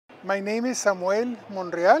My name is Samuel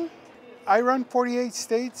Monrreal. I run 48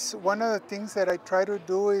 states. One of the things that I try to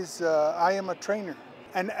do is I am a trainer.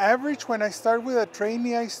 An average when I start with a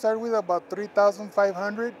trainee, I start with about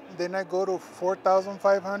 3,500, then I go to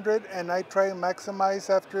 4,500, and I try to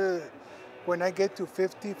maximize after when I get to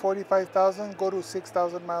 50, 45,000, go to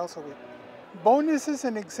 6,000 miles a week. Bonuses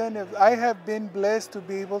and incentives. I have been blessed to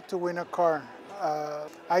be able to win a car.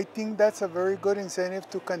 I think that's a very good incentive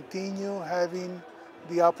to continue having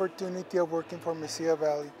the opportunity of working for Mesilla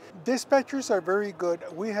Valley. Dispatchers are very good.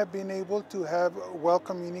 We have been able to have well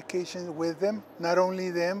communication with them, not only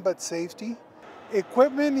them, but safety.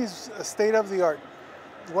 Equipment is state of the art.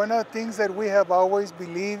 One of the things that we have always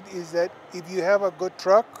believed is that if you have a good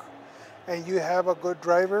truck and you have a good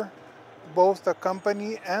driver, both the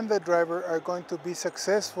company and the driver are going to be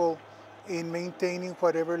successful in maintaining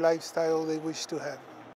whatever lifestyle they wish to have.